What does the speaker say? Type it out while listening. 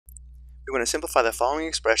We want to simplify the following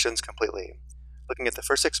expressions completely. Looking at the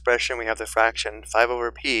first expression, we have the fraction 5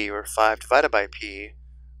 over p, or 5 divided by p,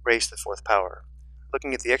 raised to the fourth power.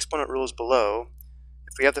 Looking at the exponent rules below,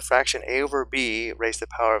 if we have the fraction a over b raised to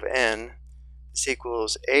the power of n, this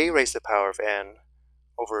equals a raised to the power of n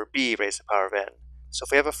over b raised to the power of n. So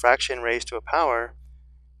if we have a fraction raised to a power,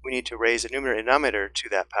 we need to raise the numerator and denominator to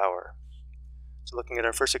that power. So looking at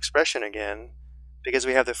our first expression again, because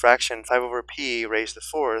we have the fraction 5 over p raised to the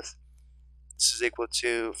fourth, this is equal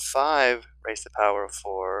to 5 raised to the power of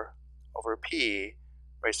 4 over p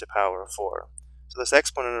raised to the power of 4. So this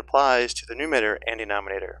exponent applies to the numerator and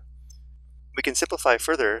denominator. We can simplify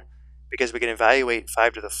further because we can evaluate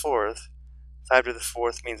 5 to the fourth. 5 to the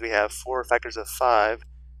fourth means we have 4 factors of 5,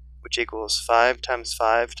 which equals 5 times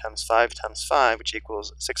 5 times 5 times 5, which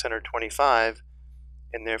equals 625.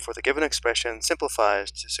 And therefore the given expression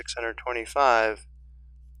simplifies to 625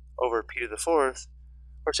 over p to the fourth,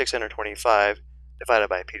 or 625 divided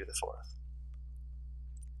by p to the fourth.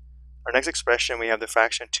 Our next expression, we have the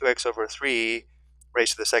fraction 2x over 3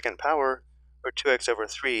 raised to the second power, or 2x over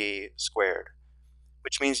 3 squared,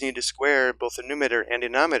 which means you need to square both the numerator and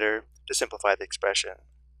denominator to simplify the expression.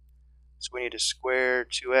 So we need to square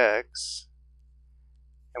 2x,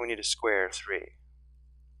 and we need to square 3.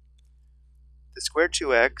 To square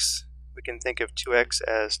 2x, we can think of 2x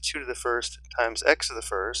as 2 to the first times x to the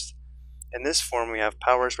first. In this form, we have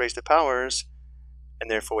powers raised to powers, and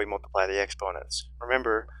therefore we multiply the exponents.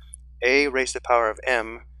 Remember, a raised to the power of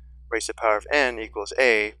m raised to the power of n equals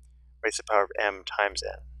a raised to the power of m times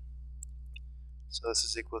n. So this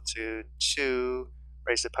is equal to 2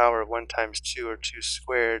 raised to the power of 1 times 2, or 2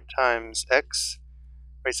 squared, times x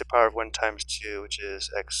raised to the power of 1 times 2, which is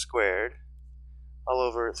x squared, all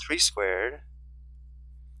over 3 squared.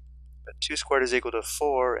 But 2 squared is equal to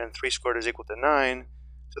 4, and 3 squared is equal to 9,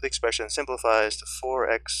 so the expression simplifies to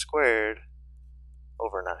 4x squared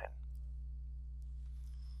over 9.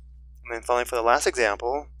 And then finally, for the last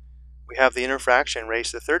example, we have the inner fraction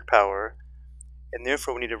raised to the third power, and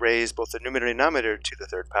therefore we need to raise both the numerator and denominator to the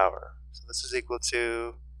third power. So this is equal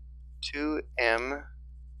to 2mn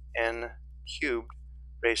cubed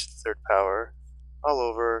raised to the third power, all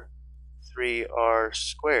over 3r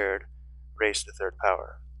squared raised to the third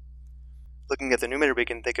power. Looking at the numerator, we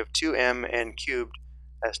can think of 2mn cubed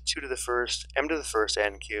as 2 to the first m to the first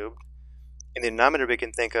n cubed. In the denominator, we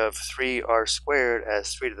can think of 3r squared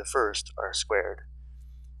as 3 to the first r squared.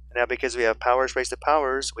 And now because we have powers raised to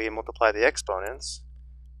powers, we multiply the exponents.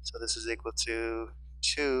 So this is equal to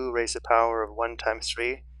 2 raised to the power of 1 times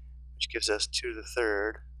 3, which gives us 2 to the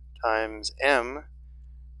third, times m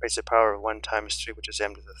raised to the power of 1 times 3, which is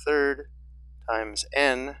m to the third, times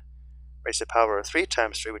n raised to the power of 3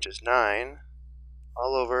 times 3, which is 9,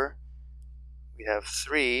 all over, we have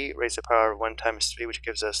 3 raised to the power of 1 times 3, which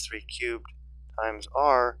gives us 3 cubed, times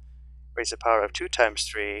r raised to the power of 2 times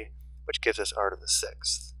 3, which gives us r to the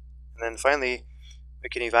sixth. And then finally, we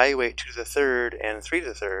can evaluate 2 to the third and 3 to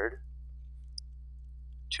the third.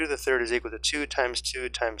 2 to the third is equal to 2 times 2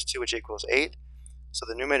 times 2, which equals 8. So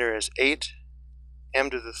the numerator is 8 m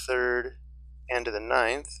to the third n to the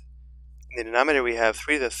ninth. In the denominator, we have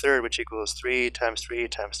 3 to the third, which equals 3 times 3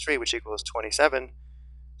 times 3, which equals 27.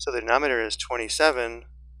 So the denominator is 27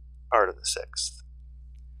 r to the sixth.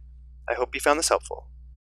 I hope you found this helpful.